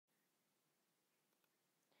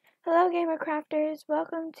Hello Gamer Crafters,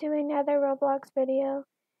 welcome to another Roblox video.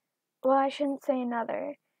 Well, I shouldn't say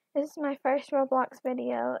another. This is my first Roblox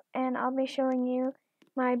video and I'll be showing you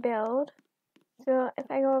my build. So if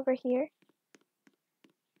I go over here.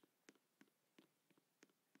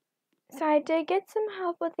 So I did get some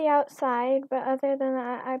help with the outside, but other than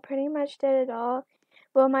that, I pretty much did it all.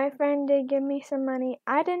 Well, my friend did give me some money.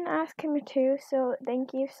 I didn't ask him to, so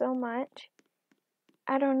thank you so much.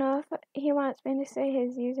 I don't know if he wants me to say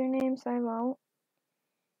his username, so I won't.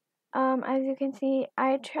 As you can see,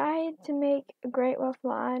 I tried to make a Great Wolf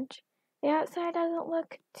Lodge. The outside doesn't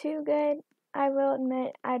look too good. I will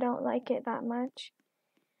admit I don't like it that much.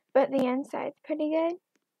 But the inside's pretty good.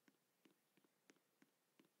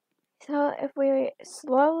 So if we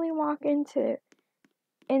slowly walk into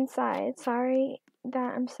inside, sorry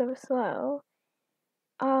that I'm so slow.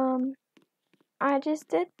 I just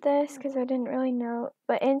did this because I didn't really know.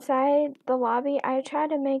 But inside the lobby, I tried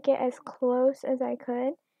to make it as close as I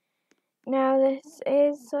could. Now this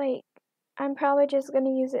is like, I'm probably just going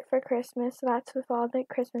to use it for Christmas, so that's with all the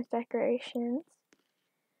Christmas decorations.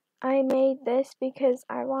 I made this because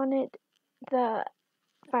I wanted the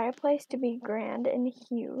fireplace to be grand and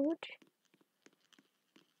huge.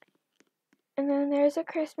 And then there's a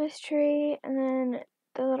Christmas tree, and then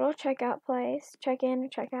the little checkout place, check in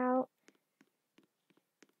and check out.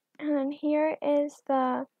 And then here is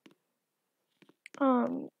the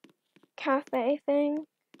cafe thing.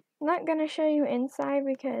 I'm not going to show you inside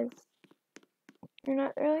because you're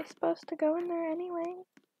not really supposed to go in there anyway.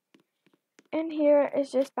 And here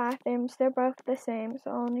is just bathrooms. They're both the same,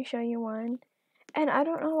 so I'll only show you one. And I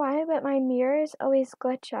don't know why, but my mirrors always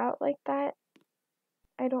glitch out like that.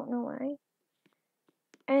 I don't know why.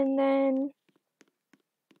 And then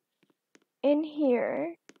in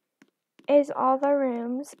here is all the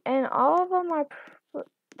rooms, and all of them are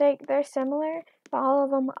they're similar, but all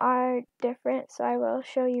of them are different, so I will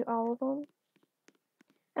show you all of them.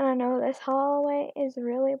 And I know this hallway is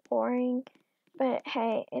really boring, but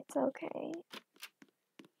hey, it's okay.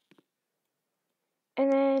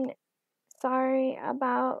 And then, sorry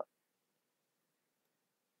about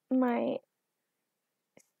my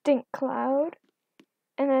stink cloud.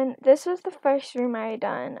 And then this was the first room I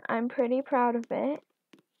done. I'm pretty proud of it.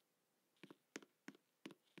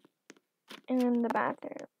 And then the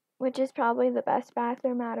bathroom, which is probably the best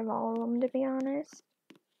bathroom out of all of them, to be honest.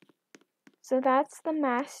 So that's the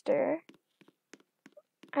master.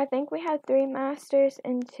 I think we had 3 masters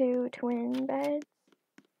and 2 twin beds.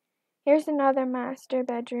 Here's another master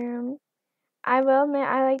bedroom. I will admit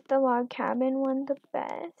I like the log cabin one the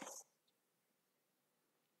best.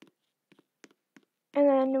 And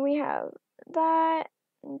then we have that.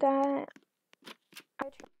 I try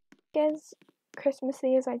to get as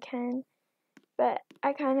Christmassy as I can, but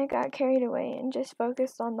I kind of got carried away and just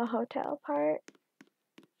focused on the hotel part.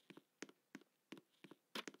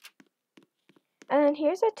 And then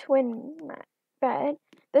here's a twin bed.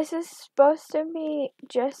 This is supposed to be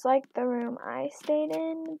just like the room I stayed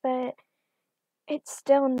in, but it's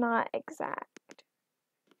still not exact.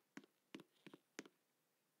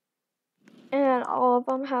 And then all of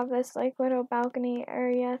them have this like little balcony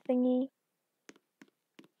area thingy.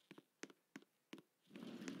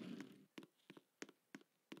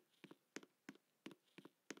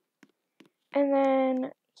 And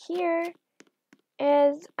then here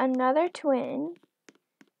is another twin.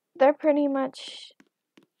 They're pretty much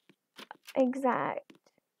exact,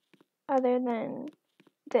 other than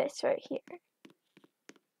this right here.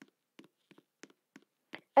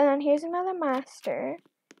 And then here's another master,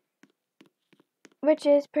 which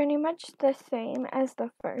is pretty much the same as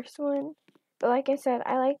the first one. But like I said,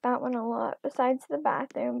 I like that one a lot, besides the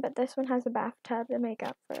bathroom, but this one has a bathtub to make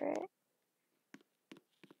up for it.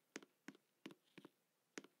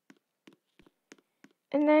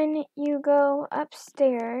 And then you go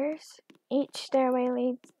upstairs. Each stairway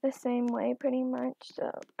leads the same way pretty much,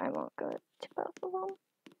 so I won't go to both of them.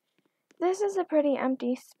 This is a pretty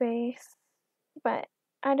empty space, but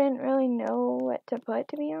I didn't really know what to put,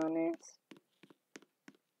 to be honest.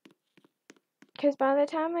 Because by the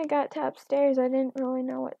time I got to upstairs, I didn't really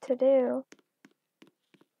know what to do.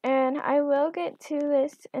 And I will get to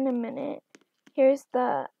this in a minute. Here's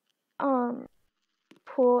the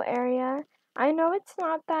pool area. I know it's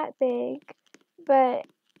not that big, but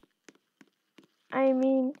I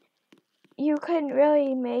mean, you couldn't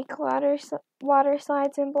really make water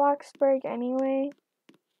slides in Bloxburg anyway.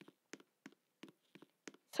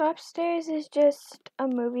 So upstairs is just a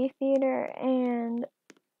movie theater and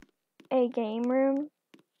a game room.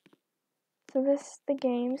 So this is the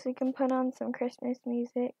games. We can put on some Christmas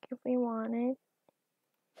music if we wanted.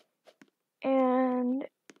 And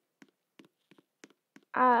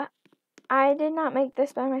did not make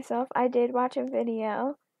this by myself. I did watch a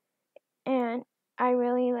video, and I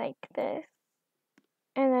really like this.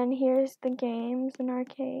 And then here's the games and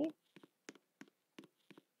arcade.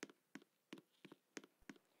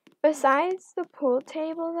 Besides the pool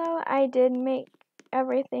table, though, I did make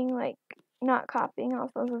everything like not copying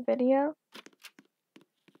off of a video.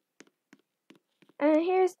 And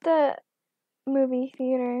here's the movie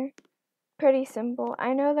theater. Pretty simple.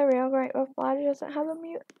 I know the real Great Wolf Lodge doesn't have a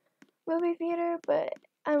movie theater, but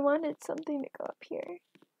I wanted something to go up here.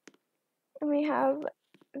 And we have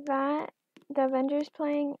that, the Avengers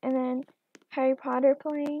playing, and then Harry Potter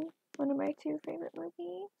playing, one of my 2 favorite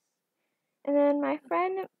movies. And then my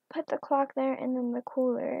friend put the clock there, and then the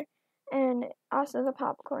cooler, and also the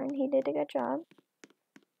popcorn. He did a good job.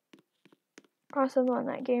 Also the one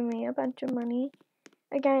that gave me a bunch of money.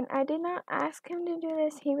 Again, I did not ask him to do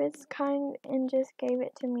this. He was kind and just gave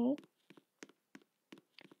it to me.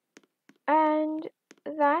 And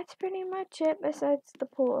that's pretty much it besides the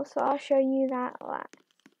pool, so I'll show you that last.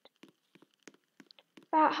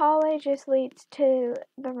 That hallway just leads to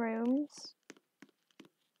the rooms.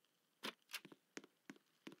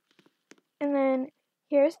 And then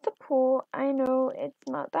here's the pool. I know it's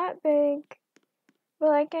not that big, but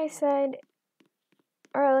like I said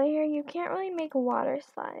earlier, you can't really make water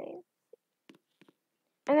slides.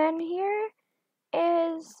 And then here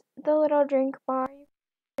is the little drink bar. You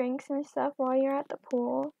can drinks and stuff while you're at the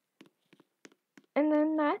pool. And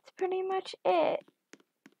then that's pretty much it.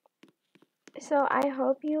 So I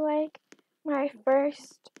hope you like my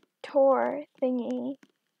first tour thing.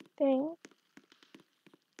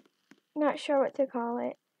 Not sure what to call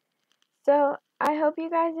it. So I hope you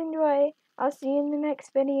guys enjoy. I'll see you in the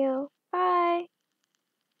next video. Bye!